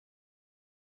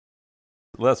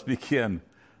Let's begin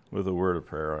with a word of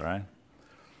prayer, all right?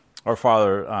 Our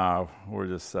Father, we're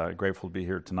just grateful to be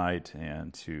here tonight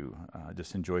and to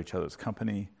just enjoy each other's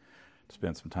company, to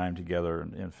spend some time together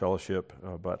in fellowship,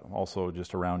 but also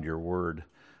just around your word,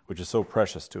 which is so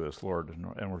precious to us, Lord,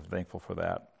 and we're thankful for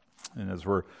that. And as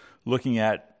we're looking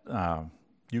at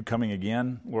you coming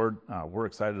again, Lord, we're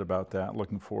excited about that,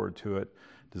 looking forward to it,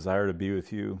 desire to be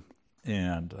with you,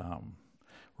 and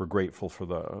we're grateful for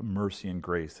the mercy and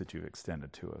grace that you've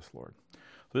extended to us, Lord.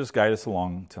 So just guide us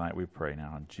along tonight, we pray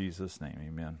now. In Jesus' name,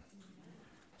 amen.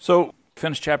 So,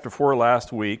 finished chapter 4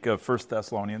 last week of 1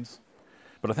 Thessalonians,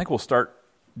 but I think we'll start,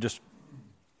 just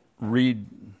read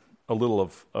a little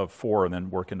of 4 and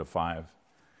then work into 5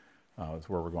 is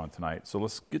where we're going tonight. So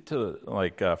let's get to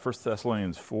 1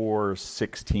 Thessalonians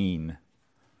 4:16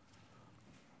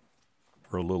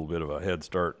 for a little bit of a head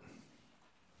start.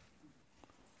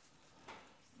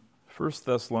 1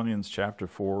 Thessalonians chapter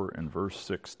 4 and verse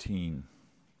 16.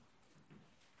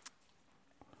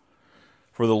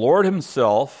 For the Lord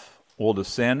himself will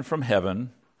descend from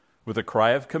heaven with a cry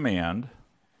of command,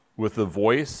 with the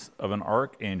voice of an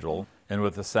archangel, and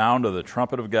with the sound of the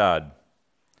trumpet of God.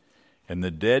 And the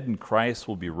dead in Christ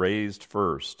will be raised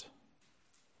first.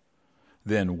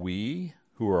 Then we,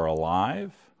 who are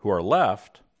alive, who are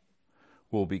left,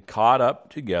 will be caught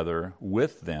up together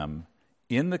with them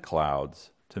in the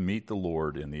clouds to meet the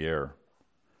Lord in the air.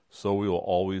 So we will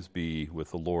always be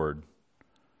with the Lord.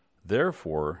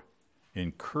 Therefore,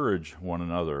 encourage one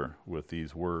another with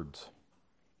these words.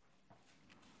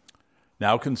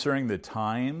 Now concerning the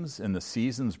times and the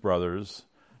seasons, brothers,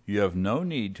 you have no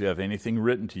need to have anything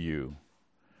written to you,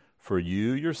 for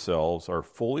you yourselves are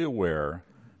fully aware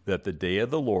that the day of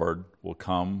the Lord will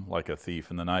come like a thief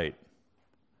in the night.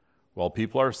 While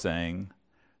people are saying,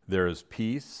 there is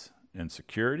peace and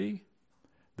security,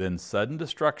 then sudden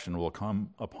destruction will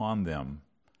come upon them,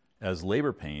 as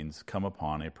labor pains come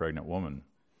upon a pregnant woman,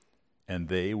 and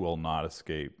they will not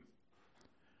escape.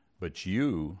 But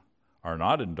you are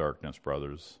not in darkness,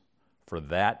 brothers, for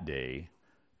that day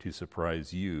to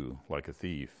surprise you like a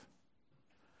thief.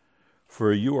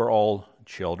 For you are all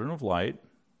children of light,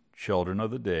 children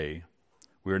of the day.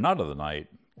 We are not of the night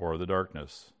or of the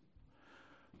darkness.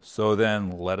 So then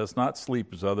let us not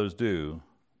sleep as others do,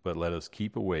 but let us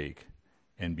keep awake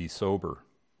and be sober.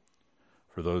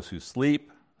 For those who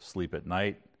sleep, sleep at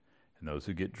night, and those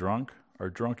who get drunk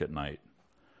are drunk at night.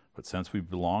 But since we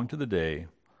belong to the day,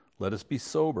 let us be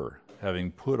sober,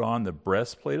 having put on the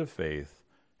breastplate of faith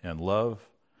and love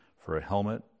for a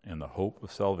helmet and the hope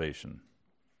of salvation.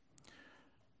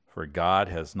 For God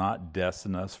has not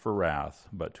destined us for wrath,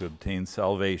 but to obtain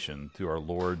salvation through our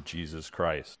Lord Jesus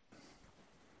Christ.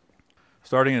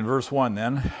 Starting in verse 1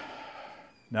 then.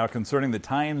 Now concerning the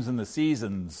times and the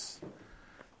seasons,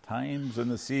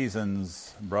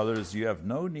 brothers, you have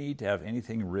no need to have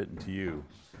anything written to you.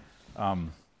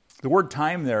 The word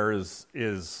time there is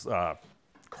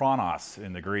chronos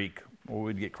in the Greek. Well,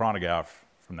 we'd get chronograph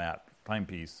from that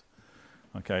timepiece.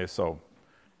 Okay, so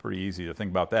pretty easy to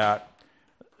think about that.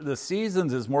 The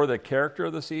seasons is more the character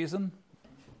of the season.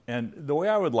 And the way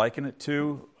I would liken it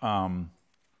to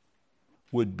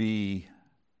would be,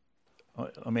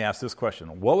 let me ask this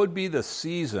question. What would be the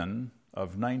season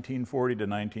of 1940 to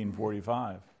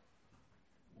 1945?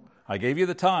 I gave you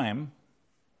the time.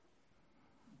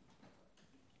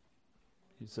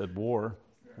 You said war.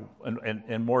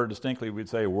 And more distinctly, we'd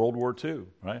say World War II,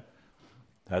 right?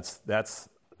 That's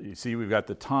you see, we've got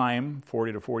the time,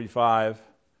 40 to 45,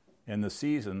 and the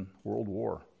season, World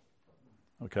War.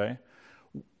 Okay?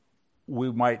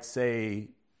 We might say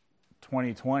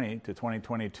 2020 to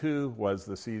 2022 was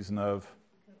the season of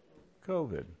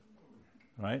COVID,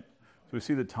 right? So we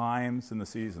see the times and the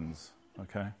seasons,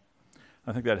 okay?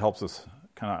 I think that helps us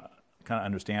kind of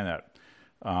understand that.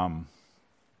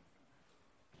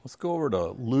 Let's go over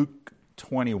to Luke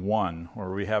 21, where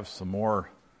we have some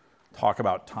more talk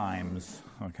about times,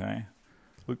 okay?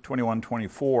 Luke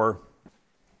 21:24.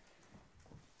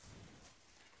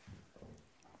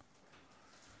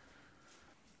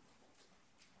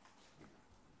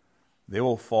 They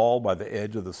will fall by the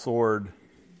edge of the sword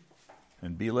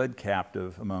and be led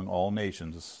captive among all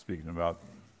nations, speaking about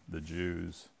the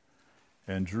Jews.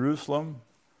 And Jerusalem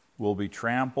will be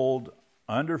trampled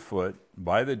underfoot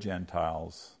by the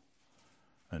Gentiles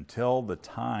until the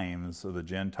times of the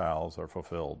Gentiles are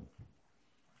fulfilled.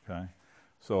 Okay?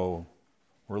 So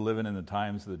we're living in the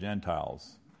times of the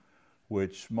Gentiles,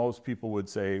 which most people would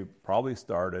say probably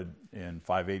started in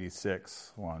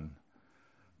 586 when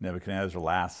Nebuchadnezzar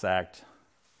last sacked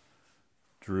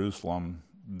Jerusalem.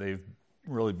 They've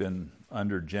really been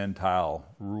under Gentile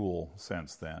rule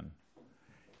since then.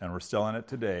 and we're still in it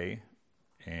today,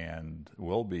 and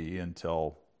will be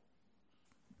until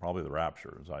probably the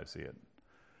rapture, as I see it.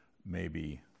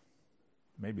 Maybe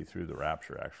through the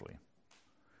rapture, actually.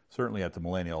 Certainly at the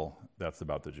millennial, that's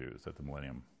about the Jews, at the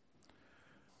millennium.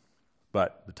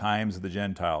 But the times of the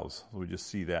Gentiles, we just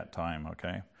see that time,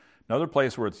 okay? Another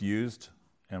place where it's used,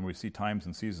 and we see times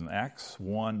and seasons, Acts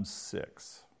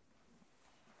 1:6.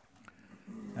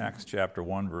 Acts chapter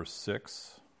 1, verse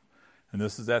 6. And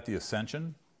this is at the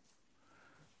ascension.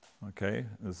 Okay,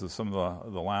 this is some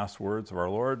of the last words of our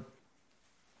Lord.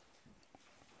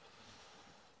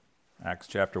 Acts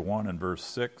chapter 1 and verse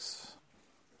 6.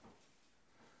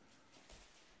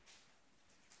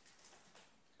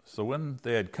 So when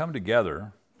they had come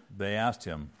together, they asked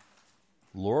him,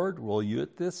 Lord, will you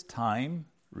at this time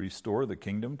restore the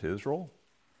kingdom to Israel?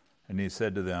 And he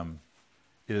said to them,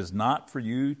 it is not for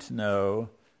you to know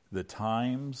the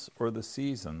times or the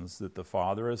seasons that the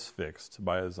Father has fixed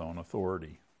by his own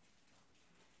authority.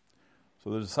 So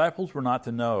the disciples were not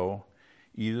to know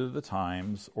either the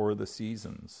times or the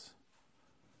seasons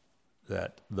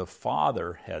that the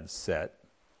Father had set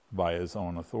by his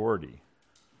own authority.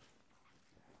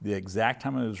 The exact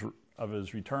time of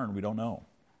his return, we don't know.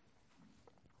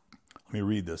 Let me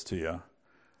read this to you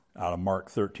out of Mark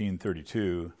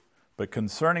 13:32. But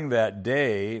concerning that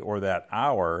day or that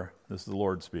hour, this is the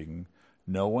Lord speaking,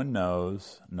 no one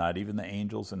knows, not even the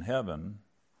angels in heaven,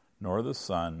 nor the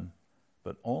Son,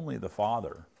 but only the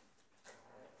Father.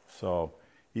 So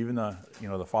even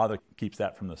the Father keeps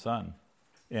that from the Son.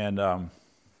 And how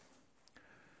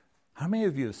many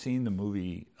of you have seen the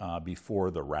movie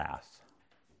Before the Wrath?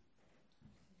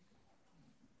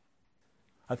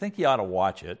 I think you ought to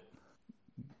watch it.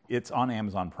 It's on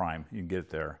Amazon Prime. You can get it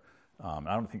there. I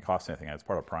don't think it costs anything. It's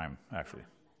part of Prime, actually.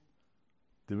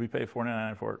 Did we pay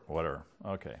 $4.99 for it? Whatever.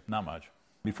 Okay, not much.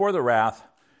 Before the Wrath,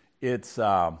 it's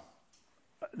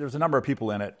there's a number of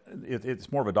people in it.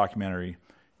 It's more of a documentary.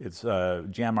 It's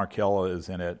Jan Markell is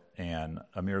in it, and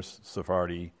Amir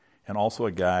Sephardi, and also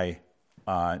a guy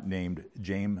named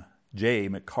Jay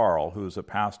McCarl, who's a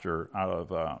pastor out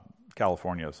of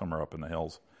California, somewhere up in the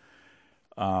hills.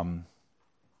 And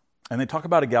they talk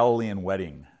about a Galilean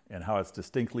wedding and how it's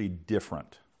distinctly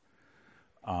different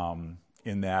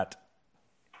in that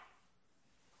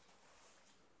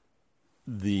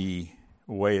the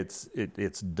way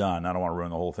it's done. I don't want to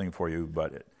ruin the whole thing for you,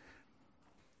 but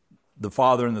the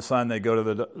father and the son, they go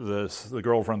to the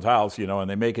girlfriend's house, and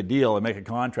they make a deal, they make a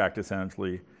contract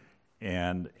essentially,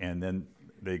 and then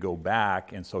they go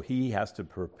back, and so he has to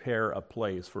prepare a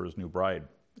place for his new bride,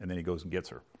 and then he goes and gets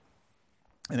her.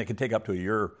 And it can take up to a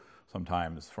year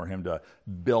sometimes for him to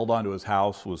build onto his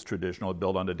house. Was traditional,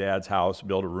 build onto dad's house,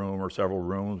 build a room or several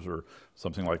rooms or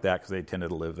something like that, because they tended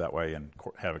to live that way and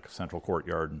have a central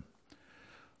courtyard, and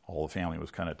all the family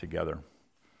was kind of together.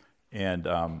 And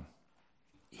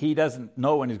he doesn't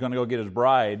know when he's going to go get his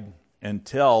bride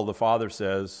until the father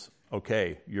says,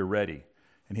 okay, you're ready.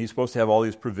 And he's supposed to have all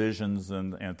these provisions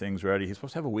and things ready. He's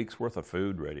supposed to have a week's worth of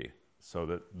food ready so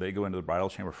that they go into the bridal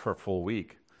chamber for a full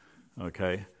week.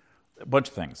 Okay? A bunch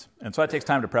of things. And so it takes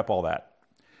time to prep all that.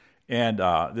 And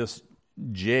this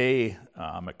Jay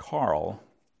McCarl,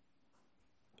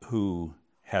 who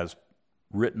has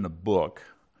written a book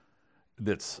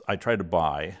that's I tried to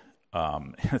buy.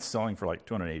 It's selling for like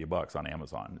 $280 on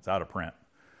Amazon. It's out of print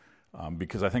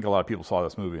because I think a lot of people saw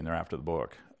this movie and they're after the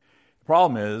book. The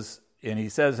problem is, and he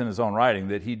says in his own writing,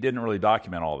 that he didn't really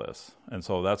document all this. And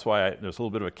so that's why there's a little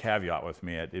bit of a caveat with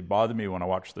me. It bothered me when I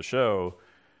watched the show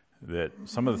that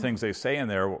some of the things they say in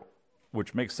there,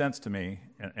 which makes sense to me,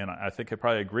 and I think I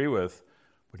probably agree with,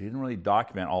 but he didn't really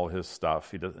document all of his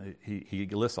stuff. He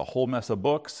lists a whole mess of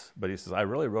books, but he says, I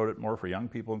really wrote it more for young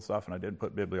people and stuff, and I didn't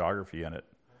put bibliography in it.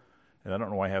 And I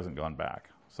don't know why he hasn't gone back.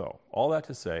 So all that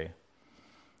to say,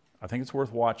 I think it's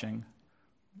worth watching,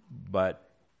 but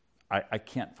I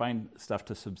can't find stuff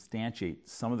to substantiate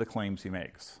some of the claims he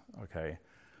makes, okay?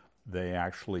 They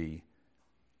actually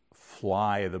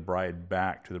fly the bride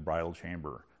back to the bridal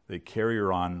chamber. They carry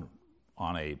her on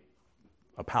a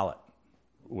pallet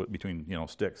between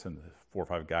sticks, and 4 or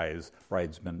 5 guys,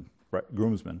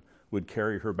 groomsmen, would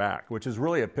carry her back, which is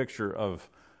really a picture of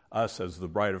us as the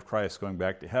bride of Christ going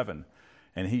back to heaven.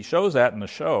 And he shows that in the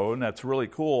show, and that's really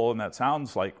cool, and that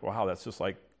sounds like, wow, that's just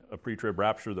like a pre-trib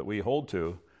rapture that we hold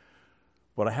to.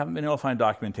 But I haven't been able to find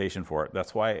documentation for it.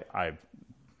 That's why I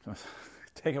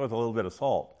take it with a little bit of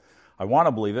salt. I want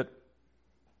to believe it.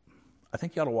 I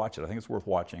think you ought to watch it. I think it's worth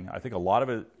watching. I think a lot of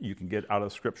it you can get out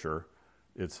of Scripture.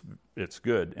 It's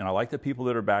good. And I like the people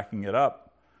that are backing it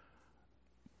up.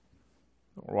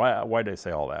 Why did I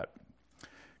say all that?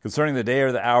 Concerning the day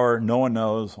or the hour, no one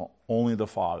knows, only the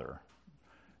Father.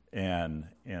 And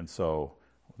so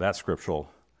that's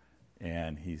scriptural.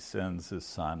 And he sends his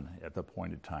Son at the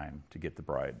appointed time to get the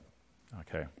bride.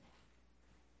 Okay.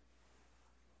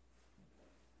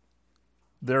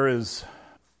 There is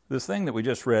this thing that we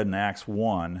just read in Acts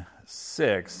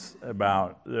 1:6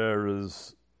 about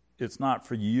it's not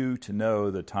for you to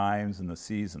know the times and the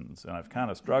seasons. And I've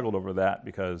kind of struggled over that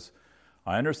because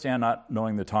I understand not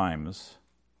knowing the times.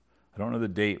 I don't know the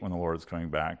date when the Lord's coming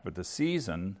back, but the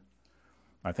season,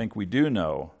 I think we do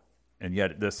know, and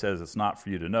yet this says it's not for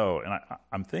you to know. And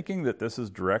I'm thinking that this is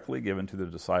directly given to the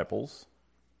disciples.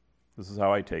 This is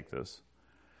how I take this.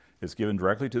 It's given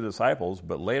directly to the disciples,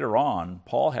 but later on,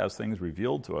 Paul has things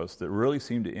revealed to us that really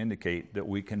seem to indicate that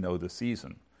we can know the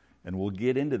season. And we'll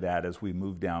get into that as we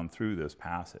move down through this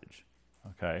passage,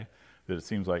 okay? That it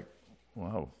seems like,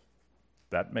 well,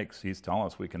 he's telling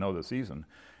us we can know the season.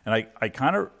 And I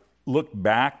kind of look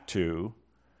back to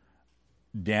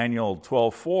Daniel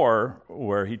 12:4,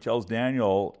 where he tells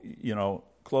Daniel,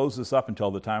 close this up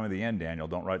until the time of the end, Daniel.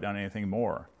 Don't write down anything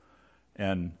more.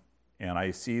 And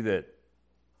I see that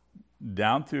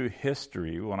down through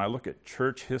history, when I look at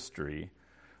church history,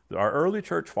 our early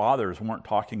church fathers weren't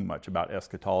talking much about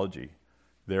eschatology.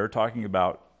 They're talking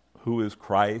about who is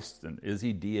Christ and is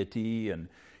he deity and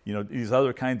these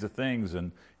other kinds of things.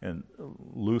 And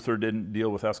Luther didn't deal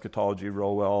with eschatology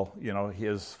real well.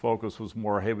 His focus was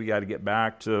more, hey, we got to get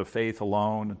back to faith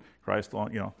alone, Christ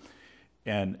alone,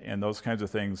 and those kinds of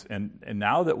things. And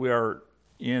now that we are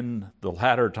in the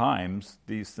latter times,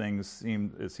 these things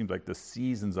it seems like the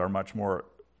seasons are much more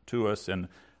to us. And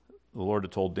the Lord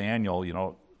had told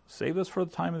Daniel, save us for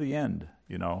the time of the end,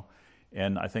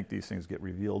 And I think these things get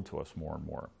revealed to us more and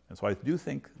more. And so I do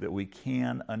think that we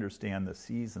can understand the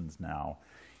seasons now,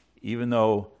 even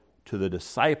though to the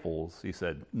disciples he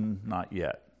said, not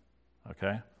yet.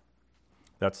 Okay?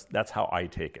 That's how I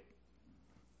take it.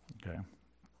 Okay?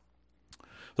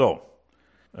 So,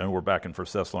 and we're back in 1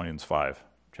 Thessalonians 5,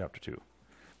 chapter 2.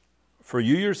 For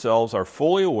you yourselves are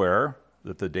fully aware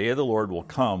that the day of the Lord will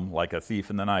come like a thief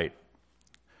in the night.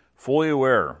 Fully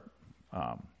aware.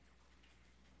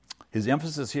 His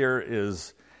emphasis here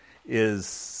is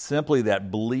simply that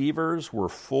believers were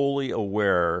fully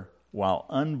aware while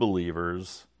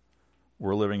unbelievers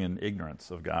were living in ignorance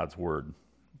of God's word,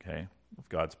 okay, of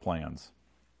God's plans.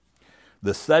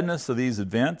 The suddenness of these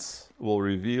events will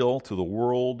reveal to the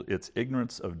world its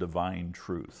ignorance of divine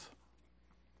truth.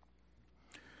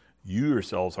 You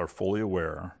yourselves are fully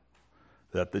aware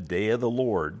that the day of the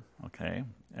Lord, okay,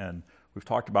 and we've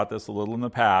talked about this a little in the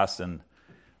past, and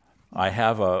I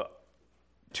have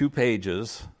 2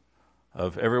 pages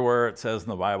of everywhere it says in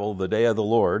the Bible, the day of the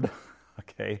Lord,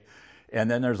 okay? And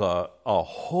then there's a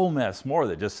whole mess more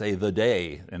that just say the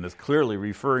day, and is clearly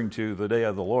referring to the day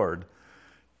of the Lord.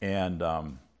 And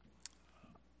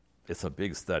it's a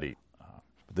big study.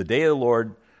 The day of the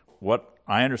Lord, what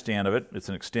I understand of it, it's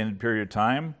an extended period of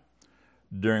time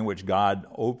during which God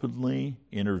openly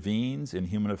intervenes in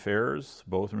human affairs,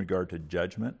 both in regard to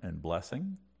judgment and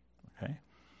blessing. Okay?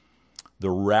 The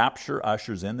rapture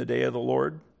ushers in the day of the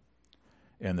Lord,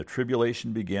 and the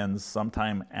tribulation begins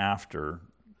sometime after,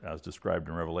 as described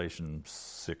in Revelation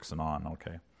 6 and on.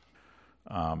 Okay,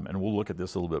 and we'll look at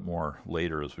this a little bit more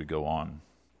later as we go on.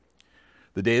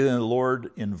 The day of the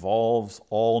Lord involves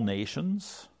all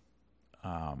nations,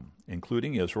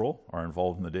 including Israel, are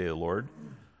involved in the day of the Lord.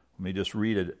 Let me just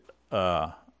read it.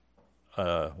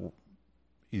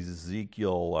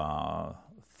 Ezekiel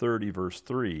 30, verse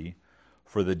 3.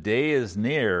 For the day is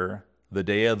near, the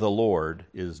day of the Lord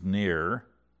is near.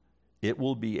 It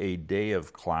will be a day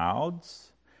of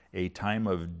clouds, a time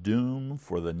of doom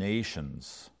for the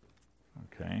nations.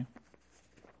 Okay?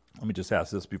 Let me just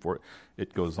ask this before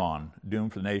it goes on. Doom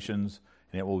for the nations,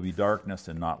 and it will be darkness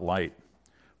and not light.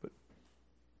 But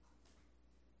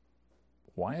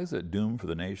why is it doom for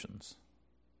the nations?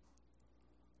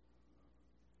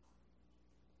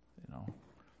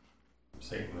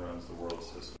 Satan runs the world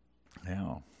system.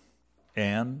 Yeah.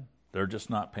 And they're just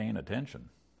not paying attention,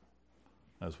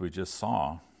 as we just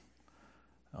saw.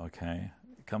 Okay?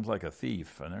 It comes like a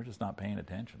thief, and they're just not paying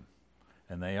attention.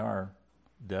 And they are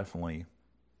definitely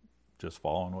just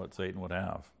following what Satan would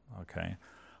have. Okay?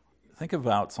 Think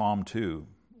about Psalm 2.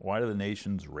 Why do the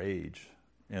nations rage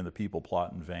and the people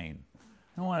plot in vain?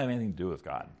 They don't want to have anything to do with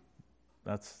God.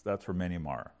 That's where many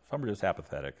are. Some are just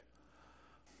apathetic.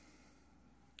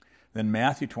 Then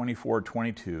Matthew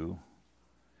 24:22,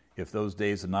 if those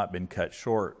days had not been cut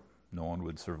short, no one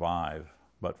would survive,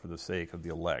 but for the sake of the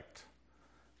elect.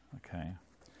 Okay?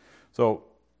 So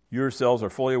You yourselves are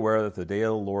fully aware that the day of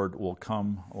the Lord will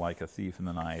come like a thief in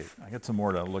the night. I got some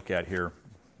more to look at here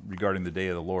regarding the day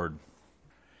of the Lord.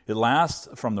 It lasts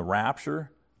from the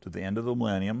rapture to the end of the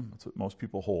millennium. That's what most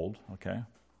people hold, okay,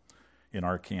 in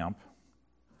our camp,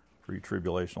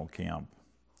 pre-tribulational camp.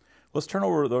 Let's turn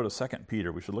over, though, to 2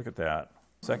 Peter. We should look at that.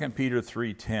 2 Peter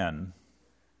 3:10.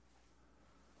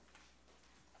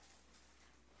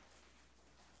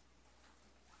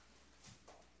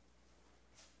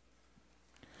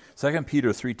 Second Peter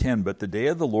 3:10, but the day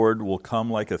of the Lord will come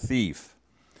like a thief,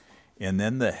 and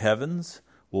then the heavens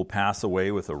will pass away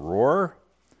with a roar,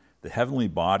 the heavenly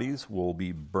bodies will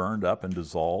be burned up and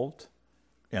dissolved,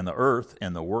 and the earth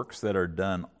and the works that are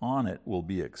done on it will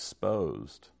be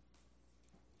exposed.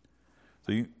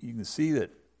 So you can see that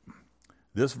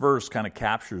this verse kind of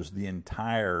captures the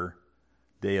entire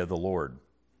day of the Lord.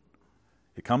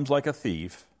 It comes like a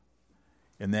thief,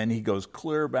 and then he goes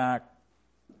clear back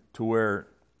to where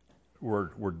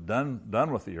we're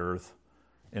done with the earth,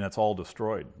 and it's all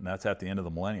destroyed. And that's at the end of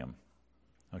the millennium.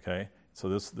 Okay? So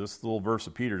this little verse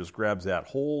of Peter just grabs that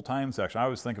whole time section. I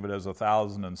always think of it as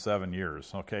 1,007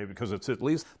 years, okay? Because it's at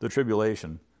least the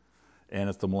tribulation, and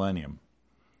it's the millennium.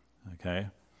 Okay?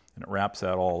 And it wraps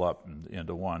that all up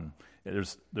into one.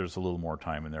 There's a little more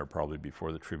time in there probably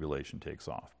before the tribulation takes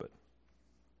off. But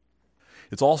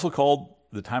it's also called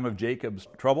the time of Jacob's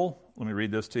trouble. Let me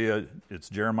read this to you. It's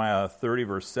Jeremiah 30,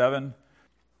 verse 7.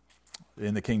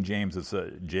 In the King James, it's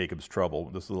Jacob's trouble.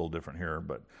 This is a little different here.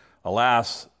 But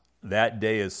alas, that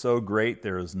day is so great,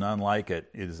 there is none like it.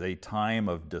 It is a time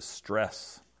of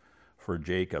distress for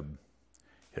Jacob,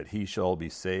 yet he shall be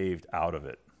saved out of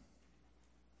it.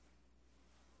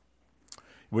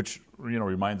 Which,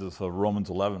 reminds us of Romans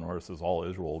 11, where it says all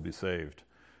Israel will be saved,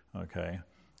 okay,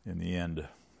 in the end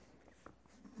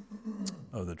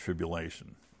of the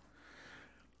tribulation.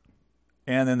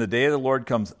 And then the day of the Lord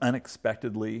comes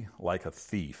unexpectedly like a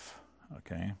thief,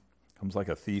 okay? Comes like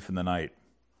a thief in the night.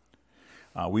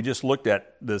 We just looked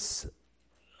at this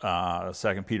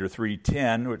 2 Peter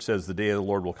 3:10, which says the day of the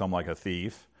Lord will come like a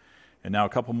thief. And now a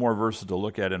couple more verses to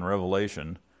look at in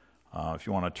Revelation. If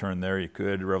you want to turn there, you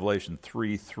could. Revelation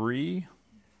 3:3.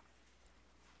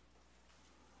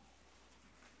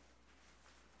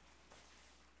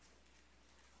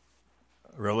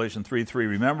 Revelation 3:3.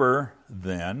 Remember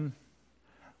then,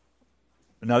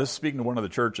 now this is speaking to one of the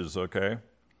churches, okay?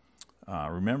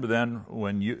 Remember then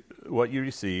what you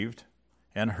received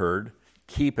and heard,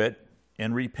 keep it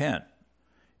and repent.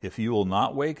 If you will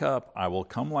not wake up, I will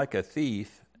come like a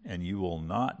thief, and you will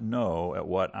not know at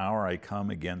what hour I come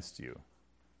against you.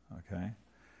 Okay?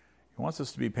 He wants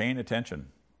us to be paying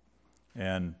attention.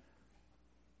 And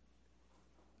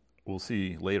we'll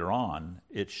see later on,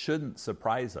 it shouldn't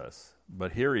surprise us.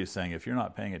 But here he's saying, if you're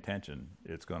not paying attention,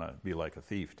 it's going to be like a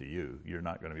thief to you. You're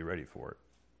not going to be ready for it.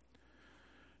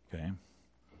 Okay?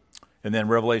 And then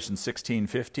Revelation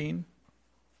 16:15.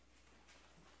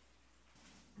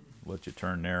 Let you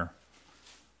turn there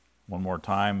one more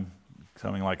time.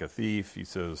 Coming like a thief, he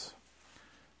says,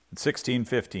 in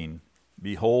 16:15,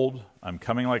 behold, I'm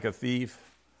coming like a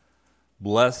thief.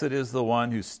 Blessed is the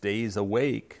one who stays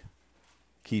awake,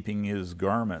 keeping his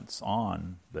garments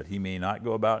on, that he may not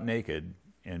go about naked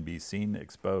and be seen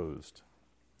exposed.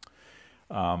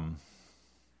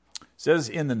 Says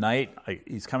in the night,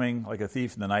 he's coming like a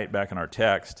thief in the night back in our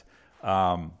text.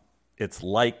 It's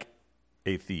like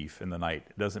a thief in the night.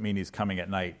 It doesn't mean he's coming at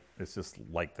night. It's just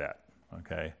like that,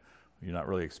 okay? You're not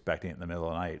really expecting it in the middle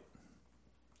of the night.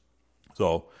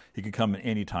 So he could come at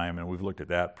any time, and we've looked at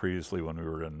that previously when we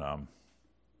were in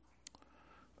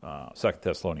 2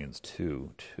 Thessalonians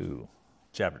 2,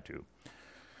 chapter 2.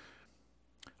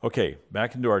 Okay,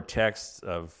 back into our text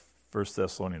of 1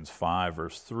 Thessalonians 5,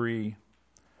 verse 3.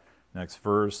 Next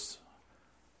verse.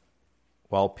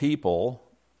 While people,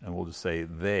 and we'll just say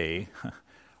they,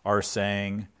 are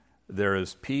saying there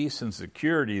is peace and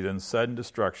security, then sudden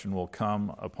destruction will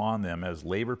come upon them as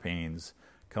labor pains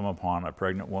come upon a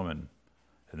pregnant woman,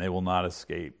 and they will not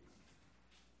escape.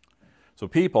 So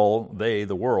people, they,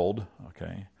 the world,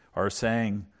 okay, are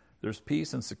saying there's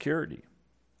peace and security.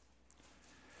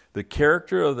 The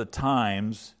character of the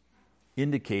times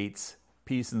indicates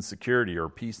peace and security, or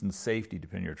peace and safety,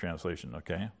 depending on your translation,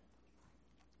 okay,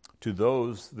 to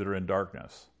those that are in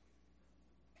darkness.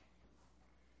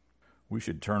 We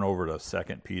should turn over to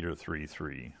 2 Peter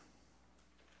 3:3.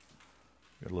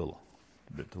 Got a little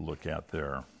bit to look at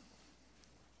there.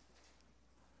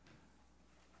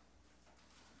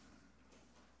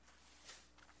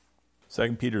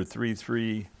 Second Peter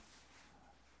 3:3.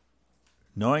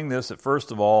 Knowing this, that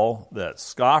first of all, that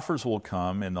scoffers will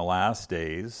come in the last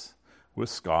days with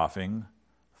scoffing,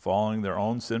 following their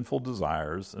own sinful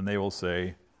desires, and they will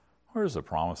say, where is the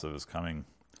promise of his coming?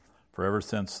 For ever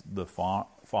since the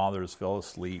fathers fell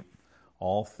asleep,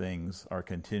 all things are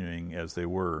continuing as they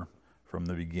were from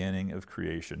the beginning of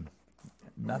creation.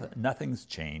 Nothing's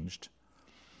changed.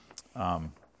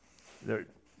 They're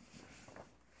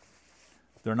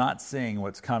not seeing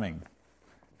what's coming,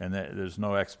 and there's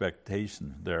no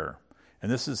expectation there.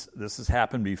 And this has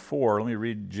happened before. Let me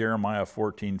read Jeremiah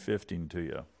 14:15 to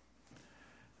you.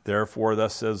 Therefore,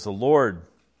 thus says the Lord,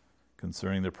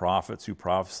 concerning the prophets who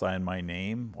prophesy in my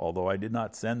name, although I did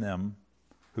not send them,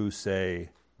 who say,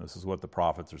 this is what the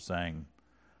prophets are saying,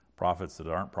 prophets that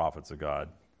aren't prophets of God,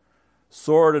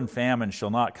 sword and famine shall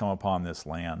not come upon this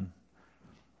land.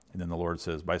 And then the Lord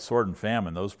says, by sword and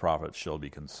famine, those prophets shall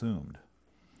be consumed.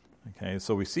 Okay,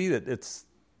 so we see that it's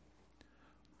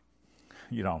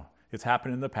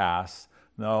happened in the past.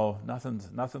 No, nothing's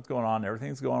going on.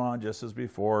 Everything's going on just as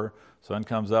before. Sun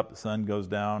comes up, the sun goes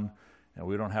down, and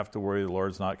we don't have to worry the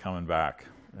Lord's not coming back.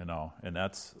 And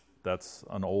that's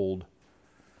an old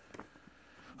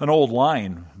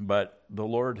line, but the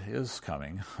Lord is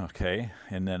coming. Okay,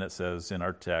 and then it says in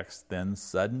our text, then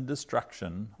sudden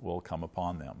destruction will come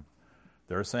upon them.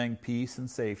 They're saying peace and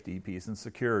safety, peace and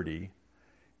security,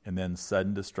 and then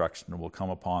sudden destruction will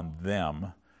come upon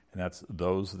them. And that's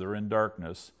those that are in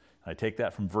darkness. I take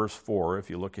that from verse 4.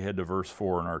 If you look ahead to verse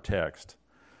 4 in our text,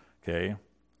 okay,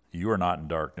 you are not in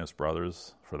darkness,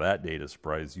 brothers, for that day to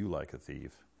surprise you like a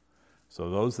thief.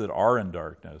 So those that are in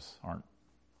darkness aren't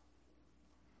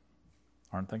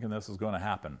thinking this is going to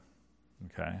happen,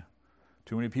 okay?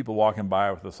 Too many people walking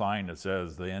by with a sign that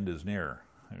says the end is near.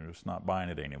 They're just not buying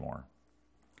it anymore.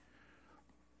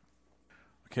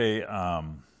 Okay,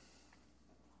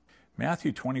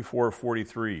 Matthew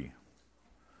 24:43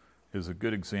 is a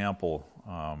good example.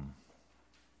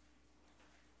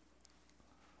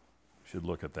 Should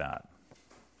look at that.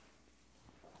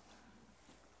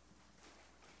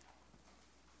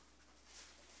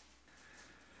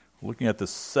 Looking at the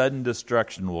sudden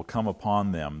destruction will come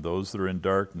upon them, those that are in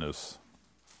darkness.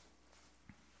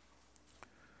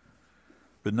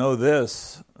 But know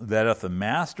this, that if the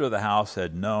master of the house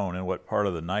had known in what part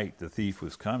of the night the thief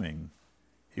was coming,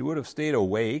 he would have stayed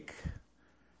awake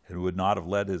and would not have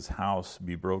let his house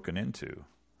be broken into.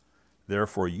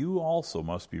 Therefore you also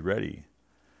must be ready,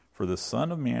 for the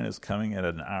Son of Man is coming at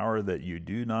an hour that you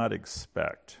do not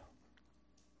expect.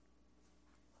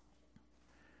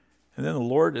 And then the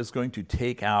Lord is going to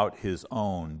take out his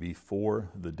own before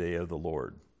the day of the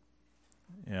Lord.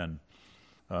 And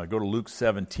go to Luke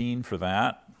 17 for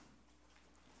that.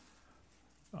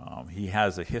 He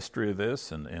has a history of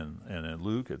this, and in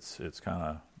Luke it's kind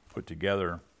of put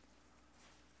together.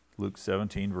 Luke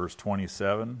 17, verse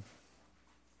 27,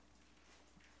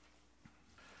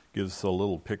 gives us a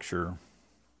little picture.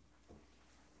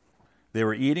 They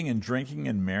were eating and drinking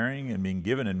and marrying and being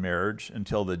given in marriage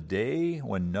until the day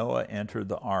when Noah entered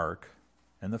the ark,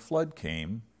 and the flood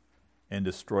came and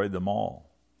destroyed them all.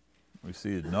 We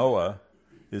see that Noah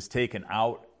is taken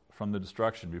out from the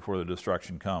destruction before the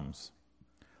destruction comes.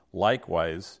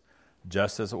 Likewise,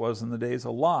 just as it was in the days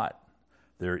of Lot,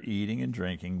 they're eating and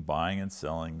drinking, buying and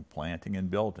selling, planting and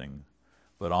building.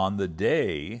 But on the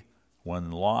day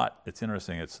when Lot, it's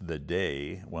interesting, it's the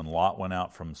day when Lot went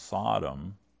out from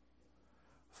Sodom,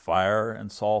 fire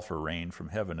and sulfur rained from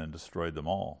heaven and destroyed them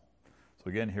all. So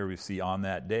again, here we see on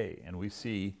that day, and we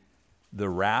see the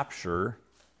rapture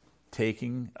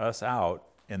taking us out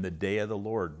and the day of the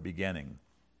Lord beginning.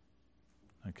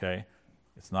 Okay?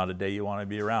 It's not a day you want to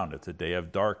be around. It's a day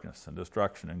of darkness and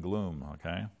destruction and gloom.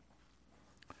 Okay?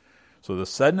 So the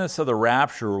suddenness of the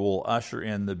rapture will usher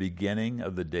in the beginning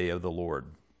of the day of the Lord.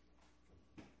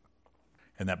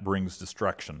 And that brings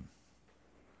destruction.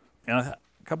 And a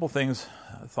couple things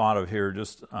I thought of here,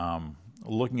 just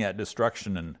looking at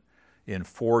destruction in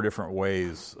four different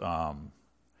ways.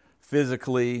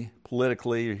 Physically,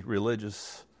 politically,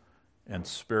 religious, and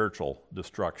spiritual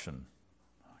destruction.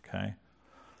 Okay?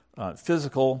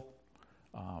 Physical,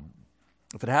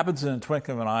 if it happens in a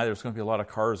twinkling of an eye, there's going to be a lot of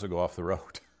cars that go off the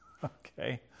road.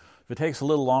 Okay? If it takes a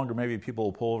little longer, maybe people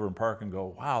will pull over and park and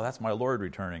go, wow, that's my Lord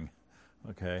returning.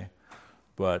 Okay?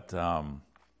 But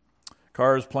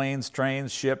cars, planes,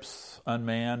 trains, ships,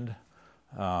 unmanned,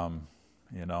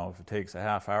 if it takes a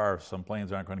half hour, some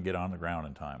planes aren't going to get on the ground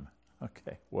in time.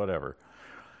 Okay, whatever.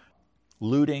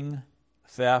 Looting,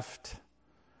 theft,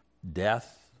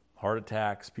 death, heart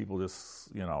attacks, people just,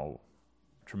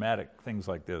 traumatic things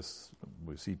like this.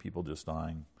 We see people just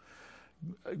dying.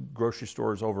 Grocery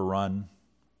stores overrun.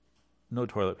 No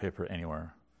toilet paper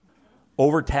anywhere.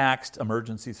 Overtaxed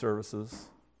emergency services.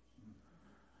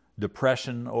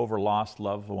 depression over lost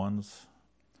loved ones,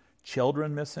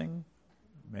 children missing.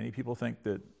 Many people think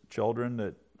that children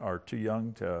that are too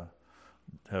young to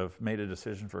have made a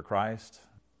decision for Christ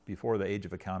before the age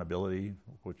of accountability,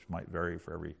 which might vary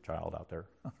for every child out there,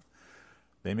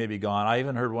 they may be gone. I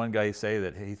even heard one guy say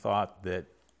that he thought that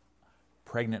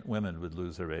pregnant women would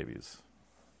lose their babies.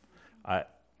 I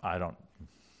don't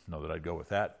know that I'd go with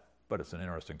that, but it's an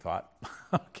interesting thought.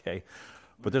 Okay,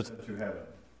 but there's To heaven.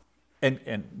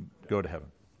 and go to heaven.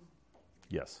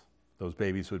 Yes, those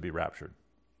babies would be raptured.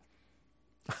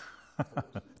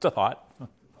 It's a thought.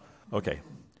 Okay,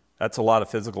 that's a lot of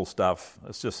physical stuff.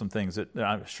 That's just some things that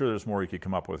I'm sure there's more you could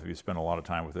come up with if you spend a lot of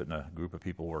time with it and a group of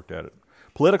people worked at it.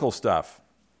 Political stuff.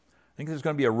 I think there's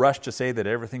going to be a rush to say that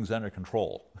everything's under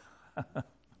control.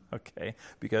 Okay,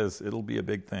 because it'll be a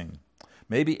big thing.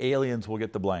 Maybe aliens will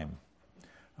get the blame.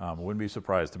 Wouldn't be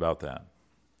surprised about that.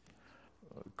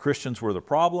 Christians were the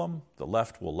problem. The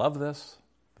left will love this.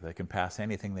 They can pass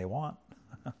anything they want.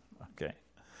 Okay.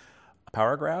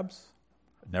 Power grabs.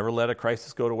 Never let a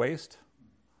crisis go to waste.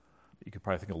 You could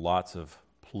probably think of lots of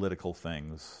political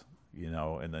things,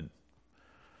 and then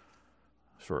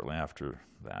shortly after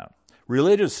that.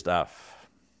 Religious stuff.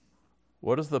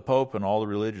 What is the Pope and all the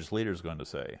religious leaders going to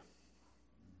say?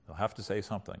 They'll have to say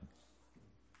something.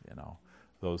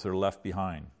 Those that are left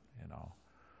behind,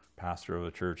 pastor of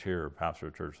a church here, pastor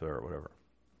of a church there, or whatever.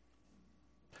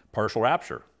 Partial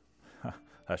rapture.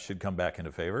 That should come back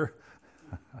into favor.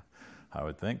 I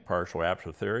would think. Partial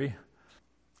rapture theory,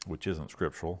 which isn't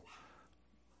scriptural.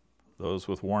 Those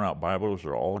with worn out Bibles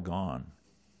are all gone.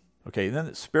 Okay,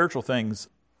 then spiritual things.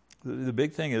 The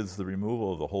big thing is the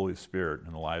removal of the Holy Spirit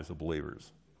in the lives of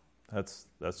believers. That's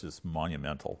just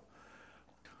monumental.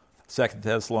 2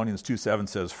 Thessalonians 2:7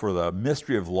 says, "For the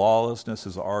mystery of lawlessness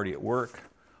is already at work.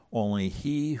 Only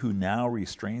he who now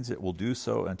restrains it will do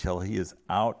so until he is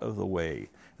out of the way."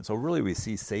 And so really we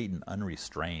see Satan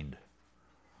unrestrained.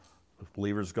 With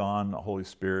believers gone, the Holy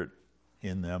Spirit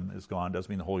in them is gone. Doesn't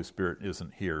mean the Holy Spirit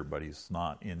isn't here, but he's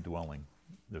not indwelling.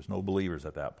 There's no believers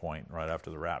at that point, right after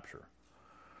the rapture.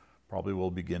 Probably will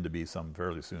begin to be some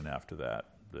fairly soon after that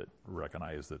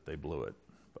recognize that they blew it.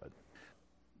 But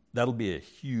that'll be a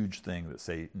huge thing that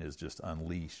Satan is just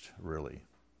unleashed, really.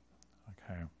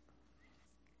 Okay.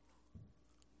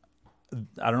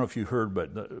 I don't know if you heard,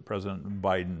 but President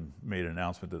Biden made an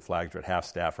announcement that flags are at half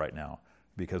staff right now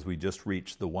because we just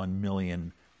reached the 1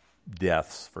 million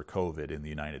deaths for COVID in the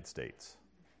United States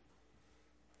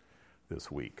this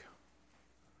week.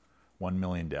 1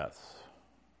 million deaths.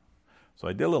 So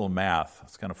I did a little math. I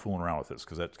was kind of fooling around with this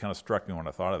because that kind of struck me when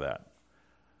I thought of that.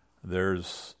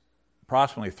 There's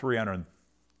approximately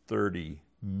 330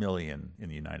 million in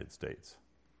the United States.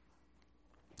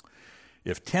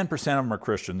 If 10% of them are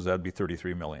Christians, that'd be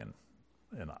 33 million.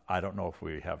 And I don't know if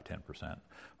we have 10%.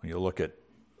 When you look at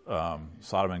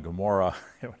Sodom and Gomorrah,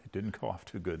 it didn't go off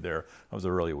too good there. That was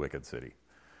a really wicked city.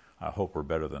 I hope we're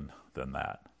better than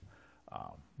that.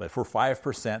 But if we're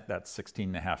 5%, that's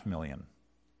 16.5 million.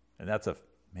 And that's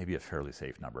maybe a fairly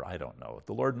safe number. I don't know.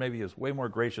 The Lord maybe is way more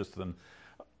gracious than,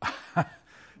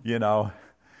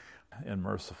 and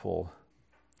merciful.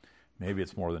 Maybe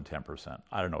it's more than 10%.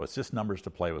 I don't know. It's just numbers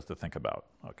to play with, to think about.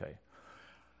 Okay.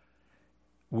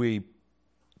 We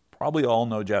probably all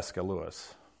know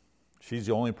Lewis. She's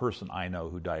the only person I know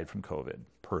who died from COVID,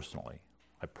 personally.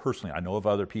 I know of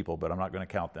other people, but I'm not going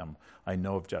to count them. I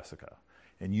know of Jessica.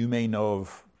 And you may know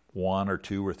of 1 or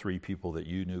 2 or 3 people that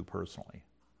you knew personally.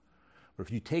 But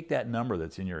if you take that number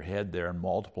that's in your head there and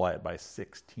multiply it by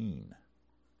 16,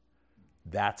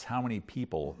 that's how many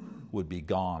people would be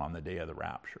gone on the day of the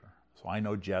rapture. So I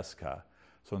know Jessica.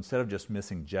 So instead of just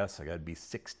missing Jessica, it'd be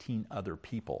 16 other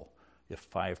people if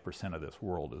 5% of this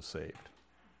world is saved.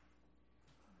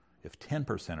 If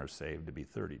 10% are saved, it'd be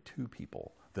 32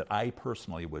 people that I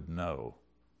personally would know.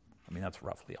 I mean, that's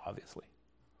roughly, obviously.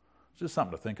 It's just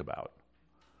something to think about.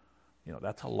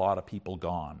 That's a lot of people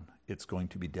gone. It's going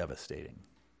to be devastating.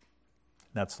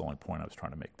 That's the only point I was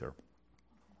trying to make there.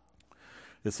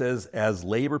 It says, as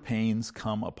labor pains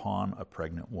come upon a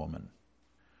pregnant woman.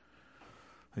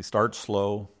 They start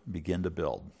slow, begin to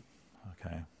build.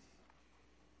 Okay.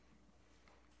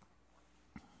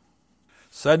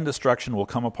 Sudden destruction will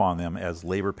come upon them as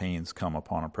labor pains come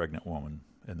upon a pregnant woman,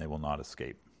 and they will not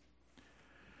escape.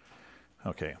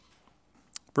 Okay.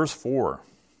 Verse 4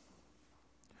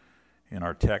 in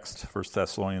our text, 1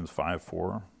 Thessalonians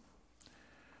 5:4.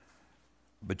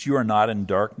 But you are not in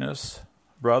darkness,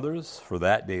 brothers, for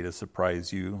that day to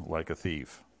surprise you like a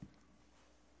thief.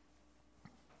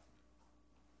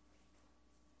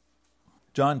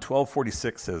 John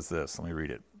 12:46 says this. Let me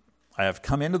read it. I have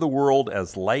come into the world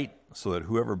as light so that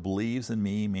whoever believes in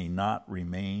me may not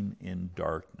remain in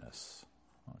darkness.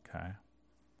 Okay?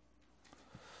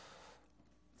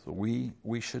 So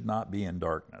we should not be in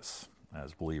darkness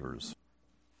as believers.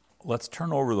 Let's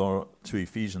turn over though to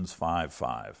Ephesians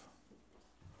 5:5.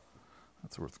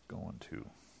 That's worth going to.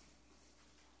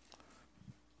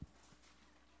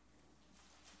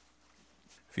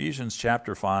 Ephesians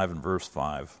chapter 5 and verse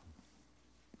 5.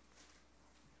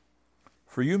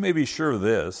 For you may be sure of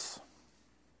this,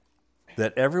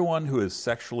 that everyone who is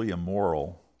sexually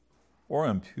immoral or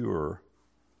impure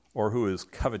or who is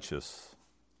covetous,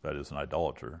 that is an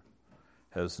idolater,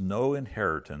 has no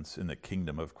inheritance in the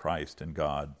kingdom of Christ and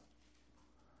God.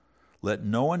 Let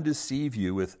no one deceive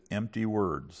you with empty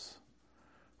words,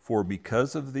 for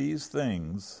because of these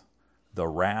things the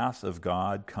wrath of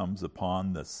God comes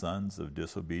upon the sons of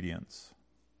disobedience.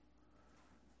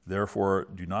 Therefore,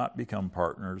 do not become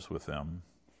partners with them.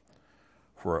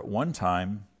 For at one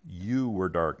time you were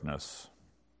darkness,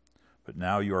 but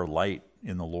now you are light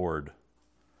in the Lord.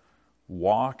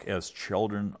 Walk as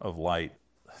children of light.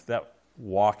 That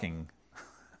walking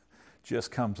just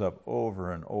comes up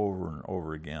over and over and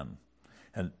over again.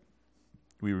 And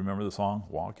we remember the song,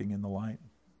 Walking in the Light?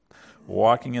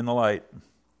 Walking in the light.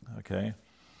 Okay.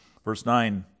 Verse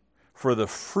 9, for the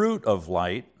fruit of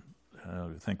light,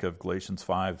 think of Galatians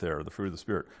 5 there, the fruit of the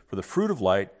Spirit. For the fruit of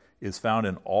light is found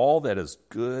in all that is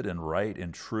good and right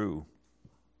and true.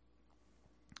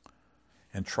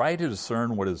 And try to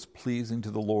discern what is pleasing to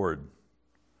the Lord.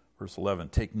 Verse 11,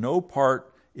 take no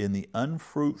part in the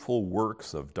unfruitful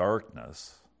works of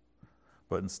darkness,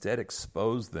 but instead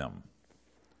expose them.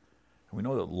 And we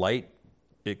know that light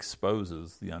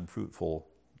exposes the unfruitful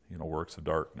works of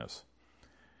darkness.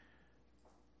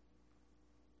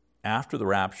 After the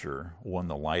rapture, when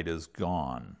the light is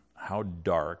gone, how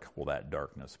dark will that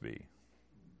darkness be?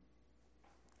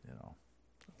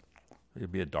 It'll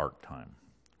be a dark time.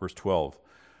 Verse 12,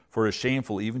 for it is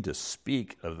shameful even to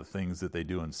speak of the things that they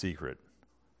do in secret,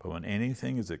 but when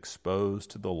anything is exposed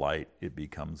to the light, it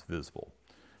becomes visible.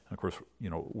 And of course,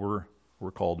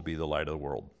 we're called to be the light of the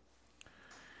world.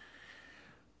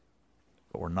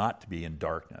 But we're not to be in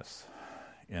darkness.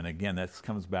 And again, that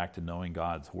comes back to knowing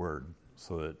God's word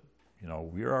so that,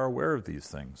 we are aware of these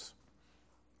things.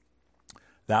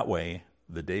 That way,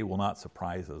 the day will not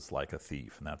surprise us like a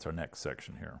thief. And that's our next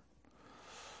section here.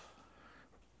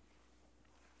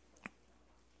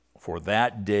 For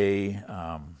that day,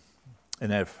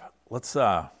 let's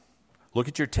look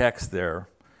at your text there,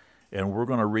 and we're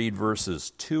going to read verses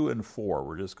 2 and 4.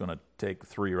 We're just going to take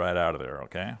 3 right out of there,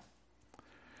 okay?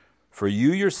 For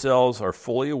you yourselves are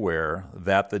fully aware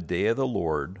that the day of the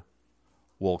Lord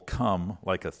will come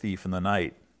like a thief in the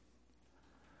night.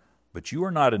 But you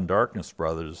are not in darkness,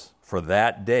 brothers, for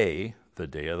that day, the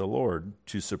day of the Lord,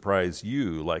 to surprise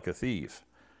you like a thief.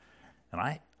 And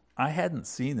I hadn't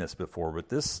seen this before, but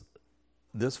this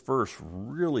verse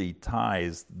really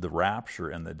ties the rapture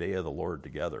and the day of the Lord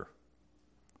together.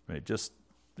 I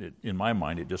mean, in my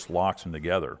mind, it just locks them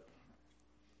together.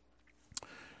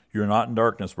 You're not in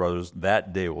darkness, brothers.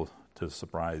 That day will to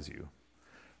surprise you.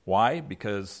 Why?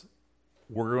 Because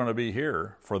we're going to be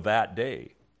here for that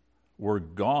day. We're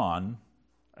gone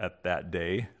at that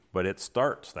day, but it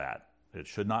starts that. It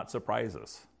should not surprise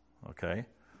us. Okay?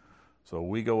 So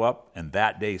we go up, and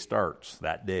that day starts,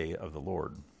 that day of the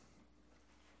Lord.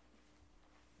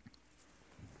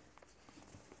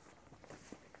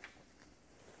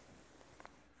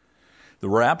 The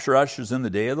rapture ushers in the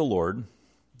day of the Lord,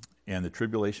 and the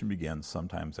tribulation begins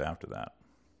sometimes after that.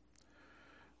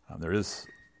 There is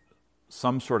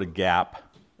some sort of gap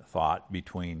thought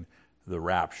between the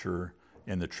rapture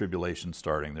and the tribulation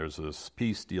starting. There's this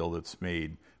peace deal that's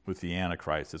made with the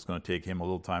Antichrist. It's going to take him a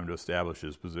little time to establish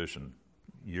his position.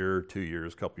 Year, 2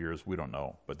 years, couple years, we don't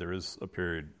know. But there is a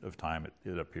period of time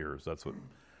it appears. That's what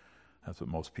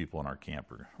most people in our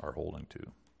camp are holding to.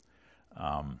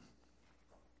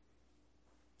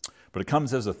 But it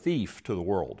comes as a thief to the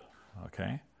world,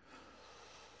 okay?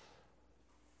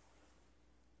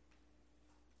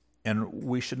 And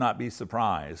we should not be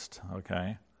surprised,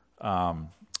 okay?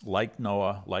 Like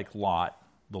Noah, like Lot,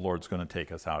 the Lord's going to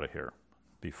take us out of here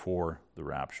before the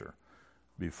rapture,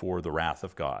 before the wrath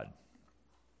of God.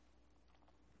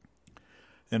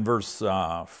 In verse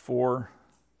 4,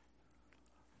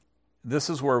 this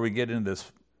is where we get into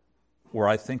this, where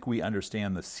I think we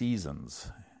understand the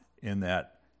seasons, in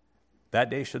that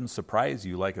day shouldn't surprise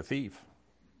you like a thief.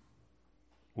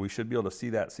 We should be able to see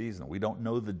that season. We don't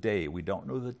know the day, we don't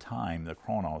know the time, the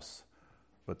chronos,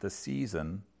 but the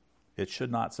season, it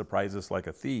should not surprise us like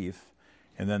a thief.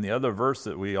 And then the other verse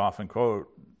that we often quote,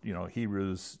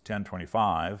 Hebrews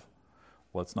 10:25,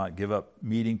 let's not give up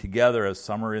meeting together as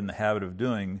some are in the habit of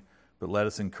doing, but let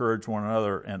us encourage one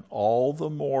another, and all the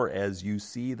more as you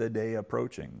see the day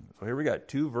approaching. So here we got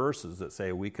two verses that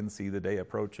say we can see the day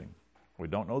approaching. We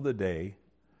don't know the day,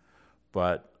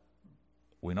 but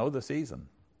we know the season.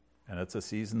 And it's a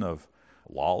season of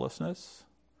lawlessness.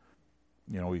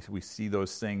 We see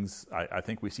those things. I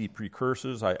think we see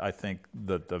precursors. I think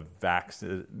that the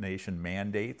vaccination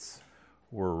mandates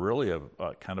were really a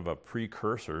kind of a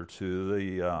precursor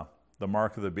to the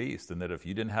mark of the beast, and that if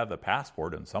you didn't have the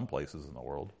passport in some places in the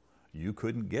world, you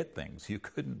couldn't get things. You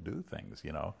couldn't do things,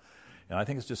 And I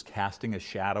think it's just casting a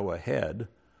shadow ahead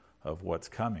of what's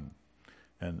coming.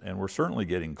 And we're certainly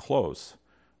getting close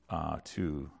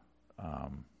to...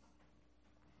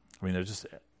 there's just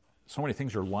so many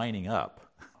things are lining up.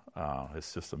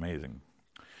 It's just amazing.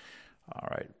 All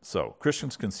right, so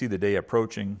Christians can see the day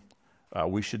approaching.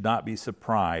 We should not be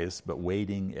surprised, but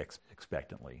waiting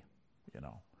expectantly,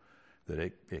 that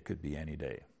it could be any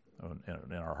day.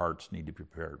 And our hearts need to be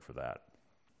prepared for that.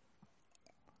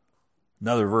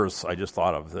 Another verse I just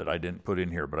thought of that I didn't put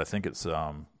in here, but I think it's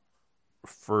 1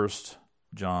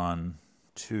 John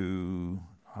 2,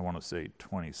 I want to say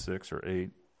 26 or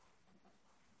 8.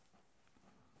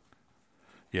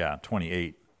 Yeah,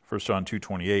 28. 1 John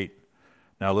 2:28.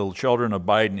 Now, little children,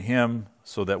 abide in him,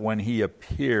 so that when he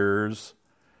appears,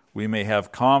 we may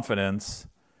have confidence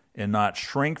and not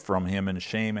shrink from him in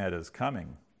shame at his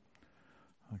coming.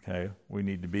 Okay, we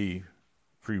need to be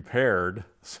prepared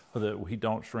so that we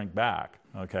don't shrink back.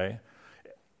 Okay,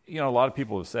 a lot of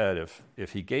people have said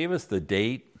if he gave us the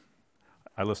date,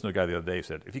 I listened to a guy the other day who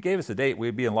said, if he gave us a date,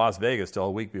 we'd be in Las Vegas till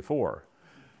a week before.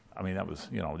 That was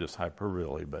just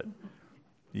hyperbole, but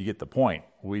you get the point.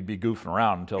 We'd be goofing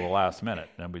around until the last minute,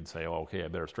 and we'd say, "Oh, okay, I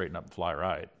better straighten up and fly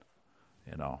right,"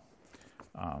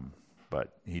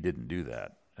 But he didn't do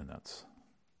that, and that's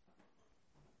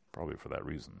probably for that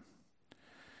reason.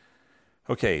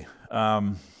 Okay,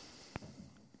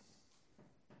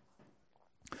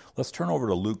 let's turn over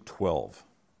to Luke 12.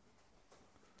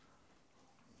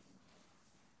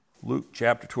 Luke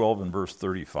chapter 12 and verse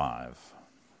 35.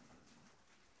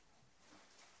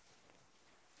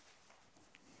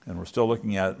 And we're still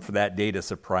looking at for that day to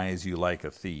surprise you like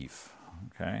a thief.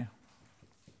 Okay?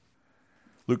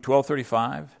 Luke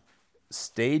 12:35.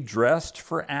 Stay dressed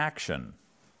for action.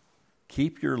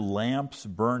 Keep your lamps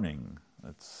burning.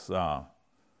 It's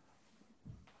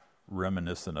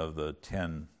reminiscent of the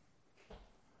 10.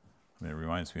 It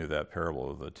reminds me of that parable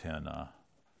of the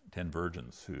 10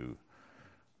 virgins who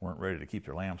weren't ready to keep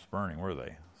their lamps burning, were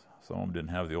they? Some of them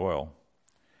didn't have the oil.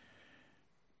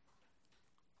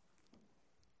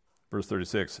 Verse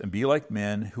 36, and be like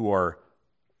men who are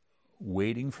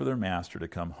waiting for their master to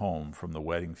come home from the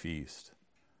wedding feast,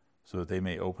 so that they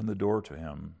may open the door to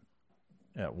him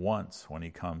at once when he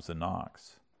comes and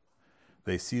knocks.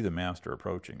 They see the master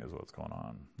approaching is what's going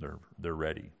on. They're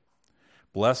ready.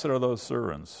 Blessed are those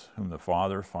servants whom the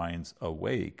Father finds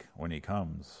awake when he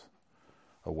comes.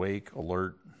 Awake,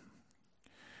 alert.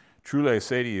 Truly I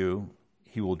say to you,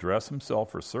 he will dress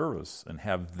himself for service and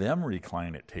have them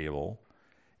recline at table,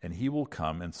 and he will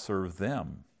come and serve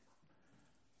them.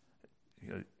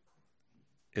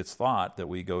 It's thought that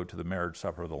we go to the marriage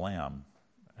supper of the Lamb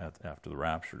after the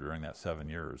rapture during that 7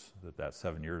 years, that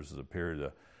 7 years is a period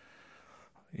of,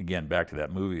 again, back to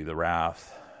that movie, The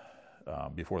Wrath,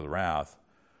 Before the Wrath,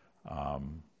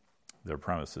 their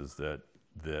premise is that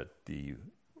the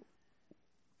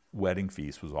wedding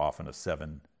feast was often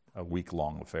a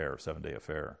week-long affair, 7-day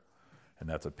affair. And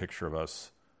that's a picture of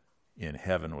us in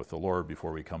heaven with the Lord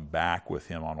before we come back with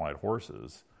him on white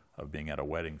horses, of being at a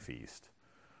wedding feast.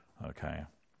 Okay?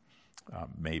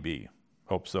 Maybe.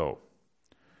 Hope so.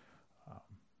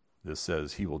 This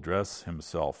says he will dress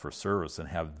himself for service and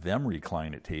have them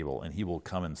recline at table, and he will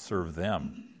come and serve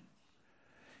them.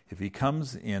 If he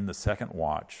comes in the second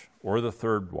watch or the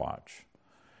third watch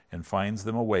and finds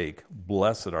them awake,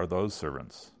 blessed are those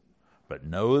servants. But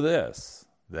know this,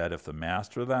 that if the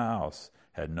master of the house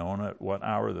had known at what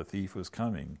hour the thief was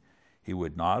coming, he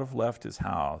would not have left his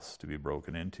house to be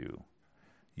broken into.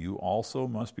 You also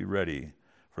must be ready,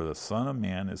 for the Son of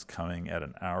Man is coming at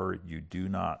an hour you do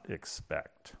not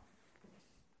expect.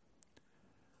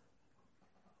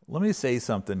 Let me say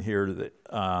something here that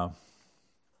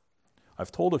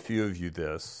I've told a few of you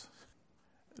this.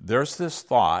 There's this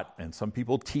thought, and some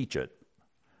people teach it,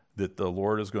 that the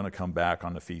Lord is going to come back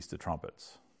on the Feast of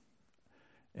Trumpets.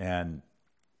 And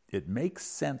it makes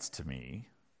sense to me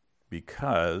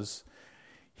because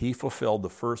he fulfilled the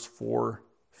first 4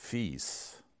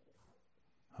 feasts,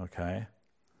 okay?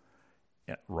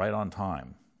 right on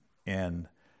time. And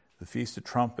the Feast of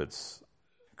Trumpets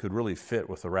could really fit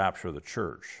with the rapture of the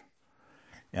church.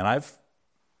 And I've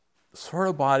sort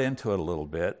of bought into it a little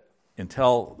bit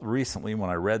until recently when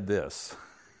I read this.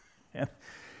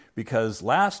 Because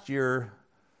last year,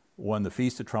 when the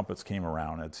Feast of Trumpets came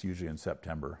around, it's usually in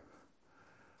September.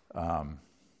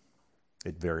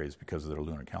 It varies because of their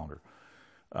lunar calendar.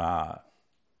 I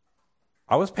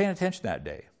was paying attention that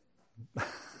day.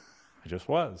 I just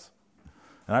was.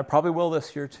 And I probably will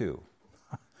this year too.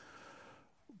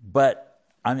 But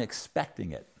I'm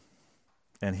expecting it.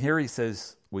 And here he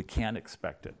says we can't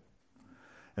expect it.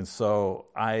 And so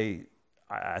I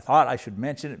thought I should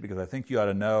mention it because I think you ought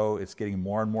to know it's getting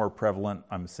more and more prevalent.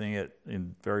 I'm seeing it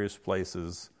in various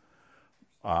places.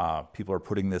 People are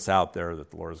putting this out there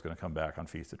that the Lord is going to come back on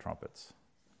Feast of Trumpets.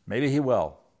 Maybe he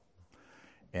will.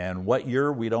 And what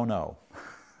year, we don't know.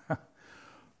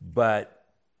 But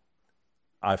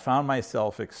I found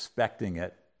myself expecting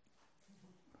it.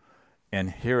 And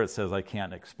here it says I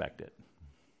can't expect it.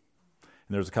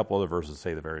 And there's a couple other verses that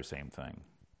say the very same thing.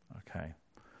 Okay.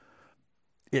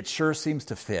 It sure seems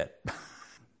to fit.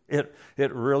 It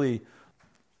really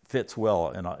fits well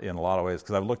in a lot of ways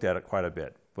because I've looked at it quite a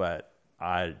bit, but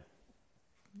I'm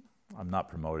not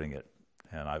promoting it,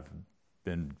 and I've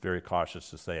been very cautious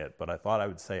to say it, but I thought I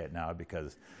would say it now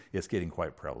because it's getting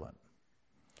quite prevalent.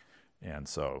 And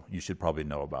so you should probably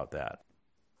know about that.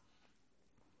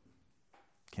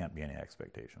 Can't be any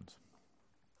expectations.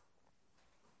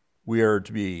 We are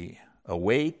to be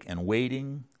awake and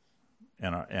waiting.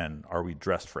 And are we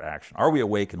dressed for action? Are we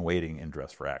awake and waiting and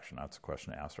dressed for action? That's a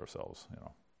question to ask ourselves.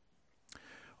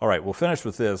 All right, we'll finish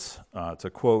with this. It's a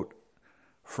quote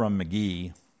from McGee.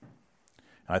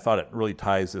 And I thought it really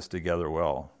ties this together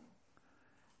well.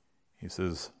 He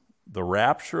says, the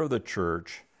rapture of the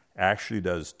church actually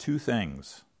does two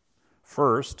things.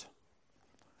 First,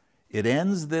 it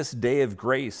ends this day of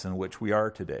grace in which we are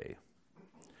today.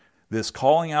 This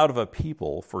calling out of a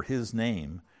people for his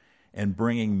name and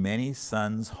bringing many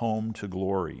sons home to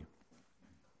glory.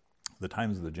 The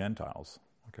times of the Gentiles,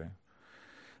 okay?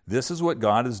 This is what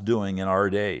God is doing in our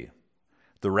day.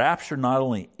 The rapture not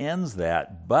only ends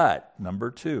that, but,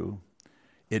 number two,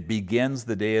 it begins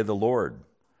the day of the Lord.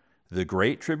 The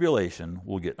great tribulation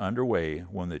will get underway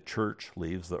when the church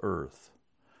leaves the earth.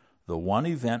 The one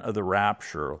event of the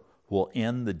rapture will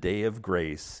end the day of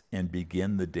grace and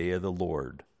begin the day of the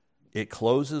Lord. It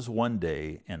closes one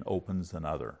day and opens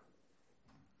another.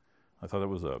 I thought it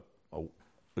was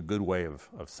a good way of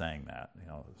saying that.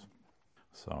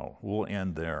 So we'll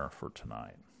end there for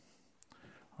tonight.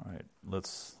 All right,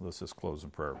 let's just close in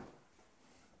prayer.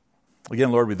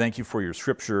 Again, Lord, we thank you for your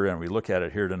scripture, and we look at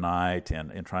it here tonight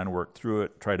and trying to work through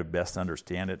it, try to best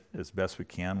understand it as best we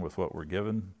can with what we're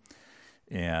given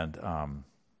and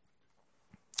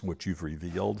what you've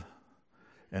revealed.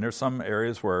 And there's some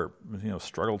areas where,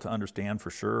 struggle to understand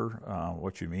for sure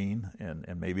what you mean.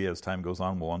 And maybe as time goes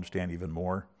on, we'll understand even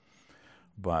more.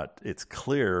 But it's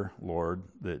clear, Lord,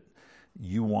 that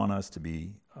you want us to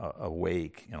be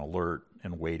awake and alert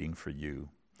and waiting for you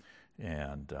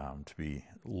and to be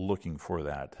looking for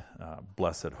that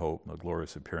blessed hope and the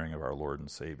glorious appearing of our Lord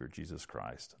and Savior, Jesus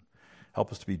Christ.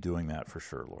 Help us to be doing that for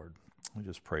sure, Lord. We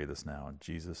just pray this now in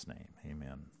Jesus' name.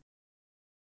 Amen.